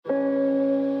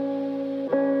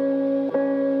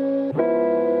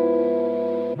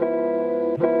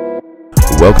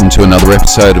Welcome to another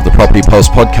episode of the Property Pulse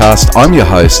podcast. I'm your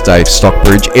host, Dave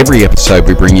Stockbridge. Every episode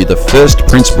we bring you the first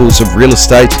principles of real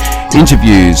estate,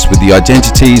 interviews with the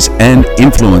identities and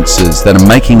influencers that are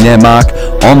making their mark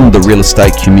on the real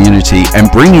estate community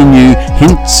and bringing you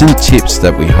hints and tips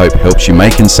that we hope helps you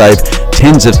make and save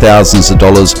tens of thousands of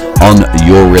dollars on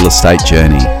your real estate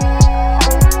journey.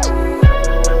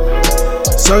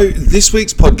 So this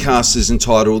week's podcast is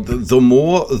entitled The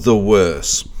More the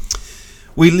Worse.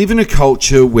 We live in a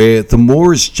culture where the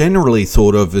more is generally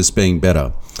thought of as being better.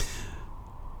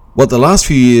 What the last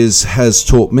few years has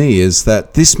taught me is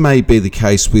that this may be the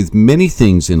case with many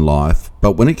things in life,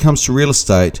 but when it comes to real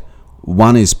estate,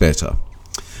 one is better.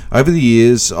 Over the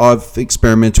years, I've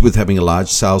experimented with having a large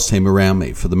sales team around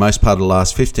me. For the most part of the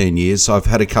last 15 years, I've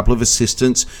had a couple of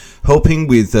assistants helping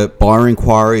with buyer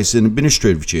inquiries and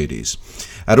administrative duties.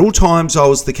 At all times, I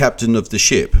was the captain of the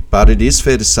ship, but it is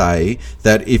fair to say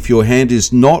that if your hand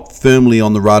is not firmly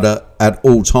on the rudder at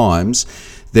all times,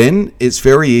 then it's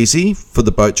very easy for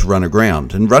the boat to run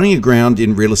aground. And running aground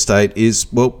in real estate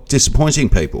is, well, disappointing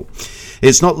people.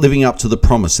 It's not living up to the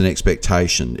promise and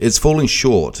expectation. It's falling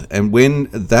short. And when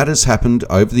that has happened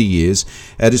over the years,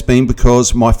 it has been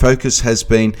because my focus has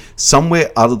been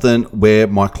somewhere other than where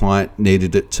my client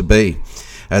needed it to be.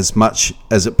 As much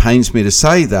as it pains me to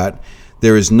say that,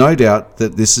 there is no doubt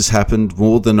that this has happened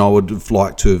more than I would have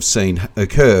liked to have seen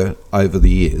occur over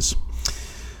the years.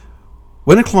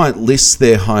 When a client lists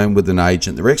their home with an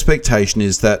agent, their expectation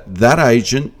is that that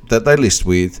agent that they list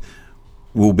with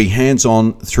will be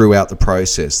hands-on throughout the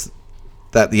process,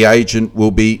 that the agent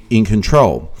will be in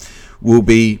control, will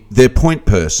be their point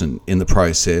person in the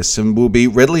process, and will be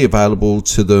readily available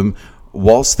to them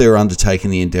whilst they're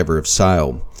undertaking the endeavour of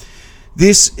sale.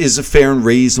 This is a fair and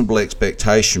reasonable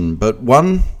expectation, but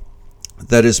one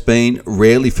that has been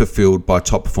rarely fulfilled by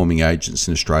top-performing agents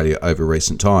in Australia over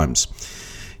recent times.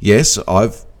 Yes,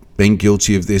 I've been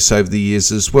guilty of this over the years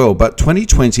as well, but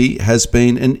 2020 has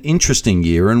been an interesting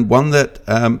year and one that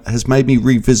has made me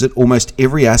revisit almost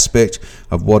every aspect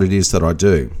of what it is that I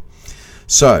do.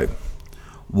 So,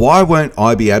 why won't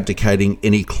I be abdicating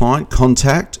any client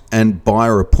contact and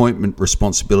buyer appointment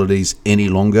responsibilities any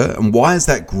longer? And why is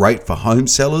that great for home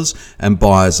sellers and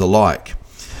buyers alike?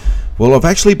 Well, I've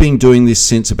actually been doing this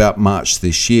since about March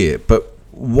this year, but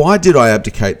why did I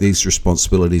abdicate these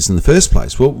responsibilities in the first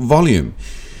place? Well, volume.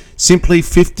 Simply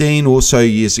 15 or so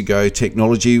years ago,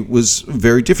 technology was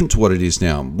very different to what it is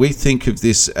now. We think of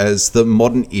this as the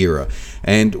modern era,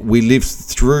 and we lived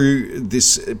through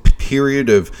this period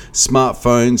of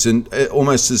smartphones and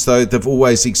almost as though they've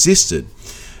always existed.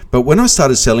 But when I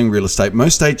started selling real estate,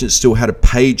 most agents still had a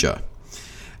pager,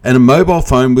 and a mobile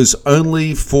phone was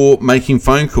only for making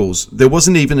phone calls. There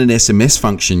wasn't even an SMS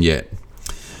function yet.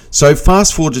 So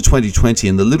fast forward to 2020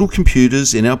 and the little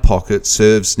computers in our pocket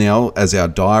serves now as our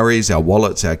diaries, our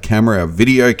wallets, our camera, our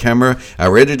video camera,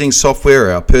 our editing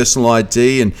software, our personal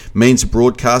ID and means of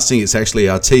broadcasting. It's actually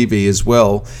our TV as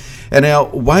well. And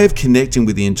our way of connecting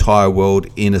with the entire world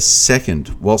in a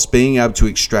second whilst being able to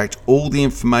extract all the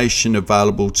information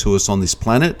available to us on this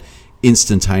planet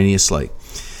instantaneously.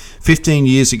 15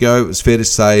 years ago, it was fair to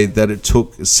say that it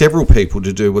took several people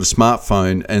to do what a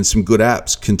smartphone and some good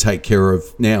apps can take care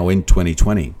of now in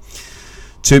 2020.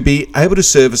 To be able to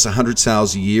service 100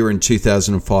 sales a year in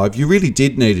 2005, you really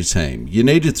did need a team. You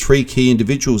needed 3 key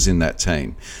individuals in that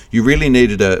team. You really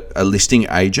needed a listing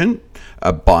agent,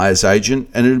 a buyer's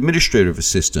agent, and an administrative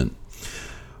assistant.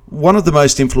 One of the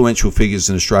most influential figures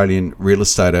in Australian real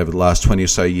estate over the last 20 or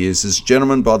so years is a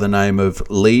gentleman by the name of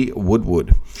Lee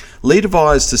Woodward. Lee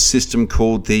devised a system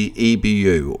called the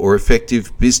EBU, or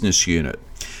Effective Business Unit.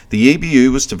 The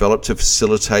EBU was developed to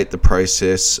facilitate the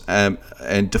process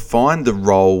and define the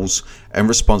roles and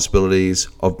responsibilities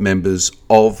of members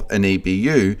of an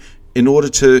EBU in order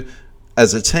to,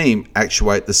 as a team,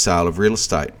 actuate the sale of real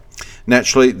estate.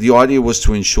 Naturally, the idea was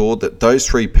to ensure that those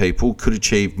 3 people could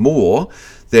achieve more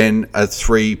than a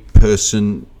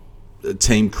 3-person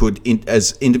team could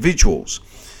as individuals.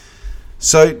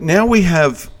 So now we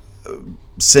have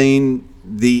seen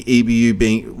the EBU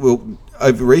being, well,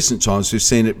 over recent times we've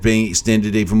seen it being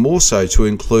extended even more so to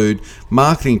include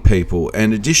marketing people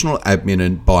and additional admin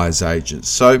and buyer's agents.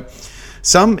 So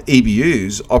some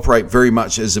EBUs operate very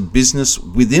much as a business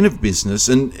within a business,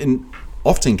 and in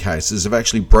often cases have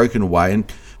actually broken away and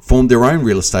formed their own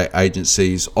real estate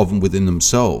agencies of and within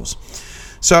themselves.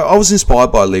 So I was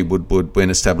inspired by Lee Woodward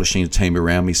when establishing a team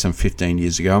around me some 15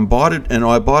 years ago, and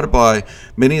I abided by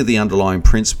many of the underlying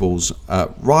principles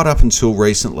right up until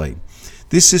recently.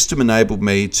 This system enabled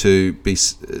me to be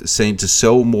seen to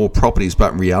sell more properties,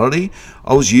 but in reality,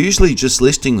 I was usually just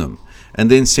listing them. and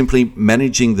then simply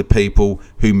managing the people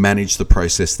who manage the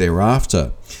process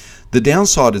thereafter. The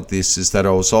downside of this is that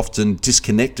I was often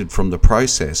disconnected from the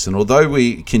process, and although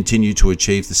we continue to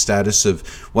achieve the status of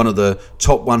one of the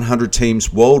top 100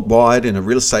 teams worldwide in a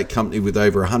real estate company with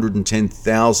over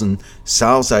 110,000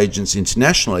 sales agents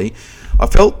internationally, I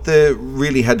felt there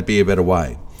really had to be a better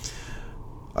way.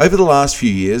 Over the last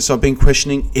few years, I've been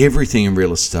questioning everything in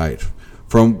real estate,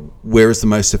 from where is the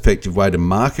most effective way to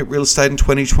market real estate in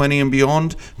 2020 and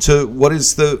beyond, to what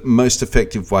is the most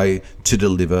effective way to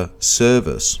deliver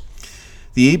service.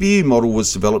 The EBU model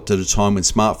was developed at a time when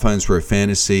smartphones were a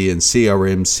fantasy and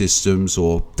CRM systems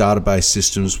or database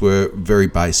systems were very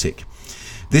basic.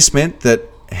 This meant that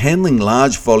handling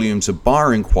large volumes of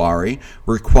buyer inquiry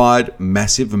required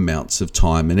massive amounts of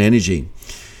time and energy.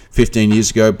 15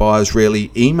 years ago, buyers rarely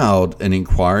emailed an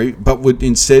inquiry, but would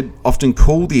instead often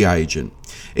call the agent.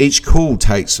 Each call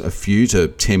takes a few to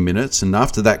 10 minutes, and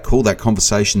after that call, that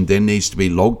conversation then needs to be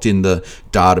logged in the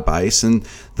database, and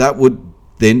that would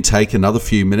then take another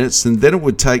few minutes, and then it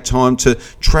would take time to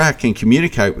track and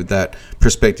communicate with that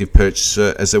prospective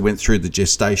purchaser as they went through the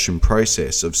gestation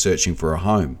process of searching for a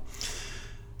home.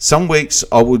 Some weeks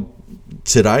I would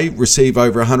today receive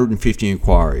over 150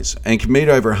 inquiries and can meet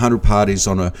over 100 parties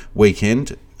on a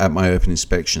weekend at my open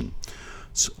inspection.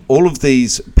 So all of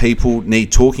these people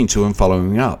need talking to and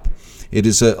following up. It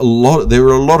is there are a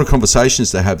lot of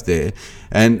conversations to have there,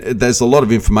 and there's a lot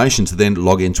of information to then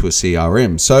log into a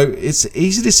CRM. So it's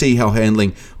easy to see how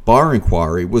handling buyer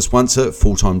inquiry was once a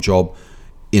full-time job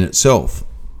in itself.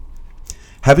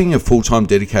 Having a full-time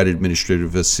dedicated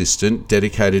administrative assistant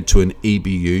dedicated to an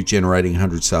EBU generating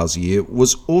 100 sales a year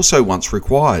was also once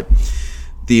required.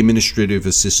 The administrative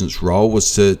assistant's role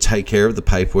was to take care of the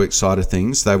paperwork side of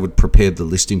things. They would prepare the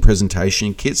listing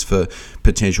presentation kits for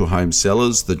potential home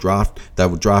sellers. They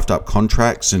would draft up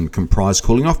contracts and comprise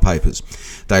calling off papers.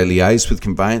 They liaise with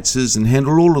conveyancers and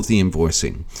handle all of the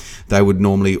invoicing. They would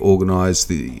normally organise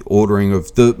the ordering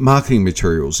of the marketing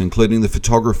materials, including the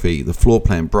photography, the floor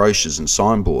plan, brochures and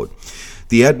signboard.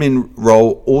 The admin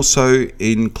role also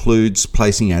includes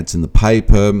placing ads in the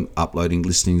paper, uploading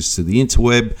listings to the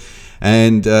interweb,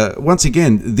 and once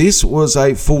again, this was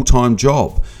a full-time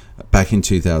job back in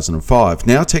 2005.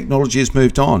 Now technology has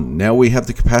moved on. Now we have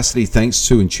the capacity, thanks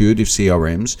to intuitive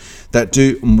CRMs, that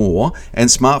do more, and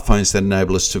smartphones that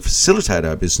enable us to facilitate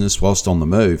our business whilst on the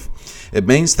move. It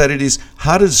means that it is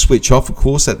harder to switch off, of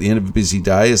course, at the end of a busy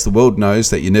day, as the world knows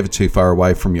that you're never too far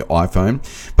away from your iPhone.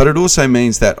 But it also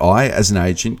means that I, as an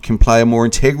agent, can play a more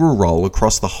integral role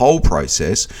across the whole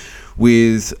process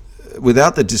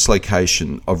without the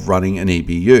dislocation of running an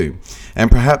EBU, and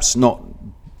perhaps not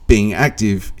being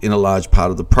active in a large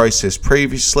part of the process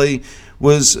previously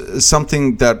was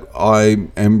something that I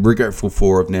am regretful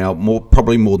for now,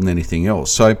 probably more than anything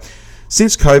else. So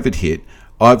since COVID hit,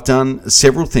 I've done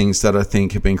several things that I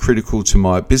think have been critical to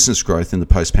my business growth in the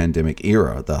post-pandemic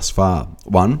era thus far.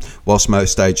 One, whilst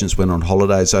most agents went on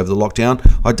holidays over the lockdown,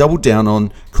 I doubled down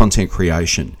on content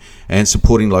creation and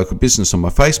supporting local business on my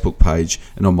Facebook page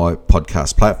and on my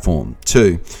podcast platform.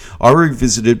 Two, I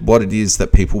revisited what it is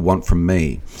that people want from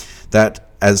me. That,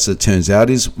 as it turns out,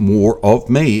 is more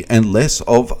of me and less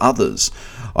of others.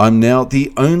 I'm now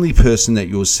the only person that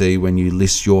you'll see when you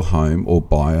list your home or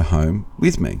buy a home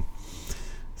with me.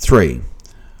 3,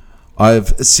 I've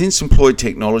since employed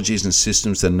technologies and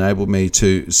systems that enable me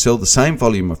to sell the same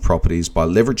volume of properties by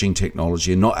leveraging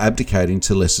technology and not abdicating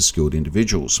to lesser skilled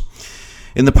individuals.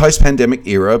 In the post-pandemic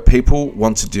era, people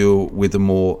want to deal with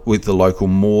the local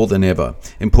more than ever.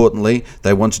 Importantly,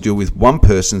 they want to deal with one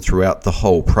person throughout the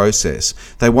whole process.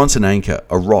 They want an anchor,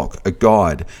 a rock, a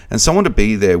guide, and someone to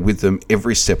be there with them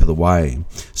every step of the way.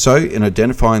 So, in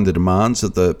identifying the demands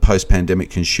of the post-pandemic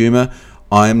consumer,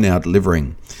 I am now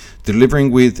delivering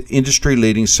with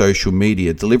industry-leading social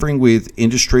media, delivering with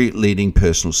industry-leading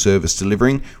personal service,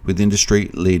 delivering with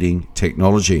industry-leading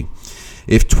technology.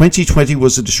 If 2020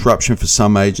 was a disruption for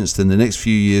some agents, then the next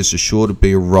few years are sure to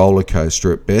be a roller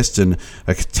coaster at best and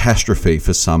a catastrophe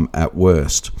for some at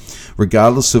worst.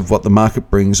 Regardless of what the market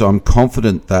brings, I'm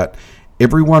confident that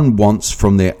everyone wants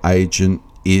from their agent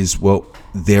is,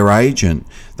 their agent.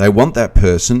 They want that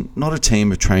person, not a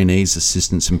team of trainees,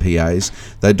 assistants and PAs.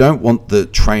 They don't want the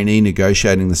trainee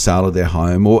negotiating the sale of their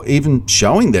home or even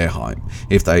showing their home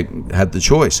if they had the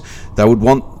choice. They would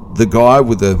want the guy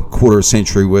with a quarter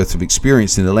century worth of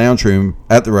experience in the lounge room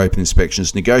at their open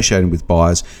inspections, negotiating with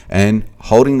buyers and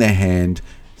holding their hand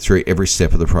through every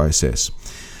step of the process.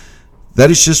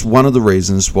 That is just one of the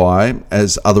reasons why,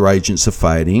 as other agents are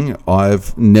fading,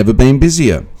 I've never been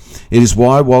busier. It is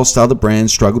why, whilst other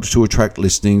brands struggle to attract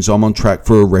listings, I'm on track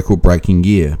for a record-breaking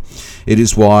year. It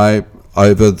is why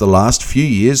over the last few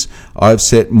years, I've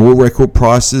set more record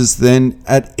prices than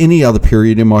at any other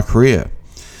period in my career.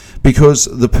 Because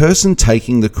the person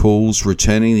taking the calls,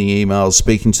 returning the emails,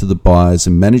 speaking to the buyers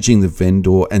and managing the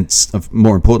vendor, and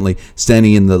more importantly,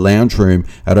 standing in the lounge room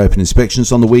at open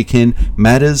inspections on the weekend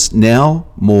matters now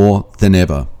more than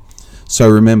ever. So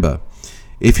remember,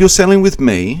 if you're selling with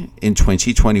me in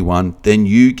 2021, then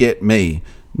you get me,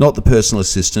 not the personal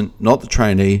assistant, not the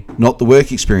trainee, not the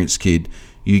work experience kid.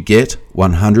 You get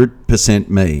 100%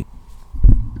 me.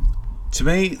 To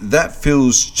me, that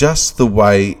feels just the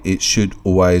way it should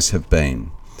always have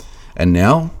been. And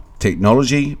now,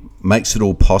 technology makes it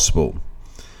all possible.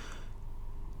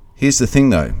 Here's the thing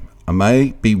though, I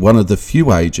may be one of the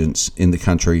few agents in the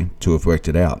country to have worked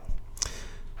it out.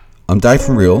 I'm Dave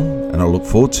from Real, and I look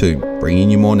forward to bringing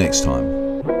you more next time.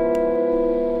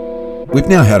 We've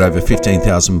now had over 15,000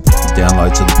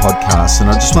 downloads of the podcast, and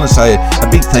I just want to say a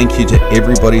big thank you to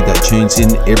everybody that tunes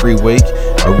in every week.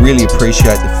 I really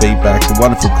appreciate the feedback, the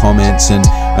wonderful comments, and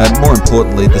more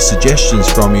importantly, the suggestions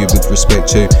from you with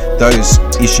respect to those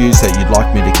issues that you'd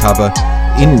like me to cover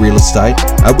in real estate.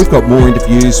 We've got more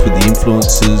interviews with the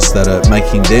influencers that are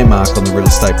making their mark on the real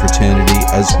estate fraternity,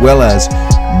 as well as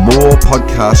more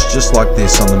podcasts just like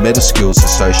this on the meta skills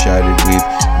associated with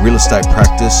real estate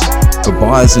practice. For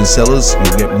buyers and sellers,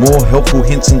 you'll get more helpful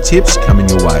hints and tips coming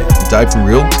your way. I'm Dave from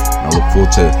Real, and I look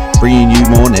forward to bringing you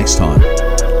more next time.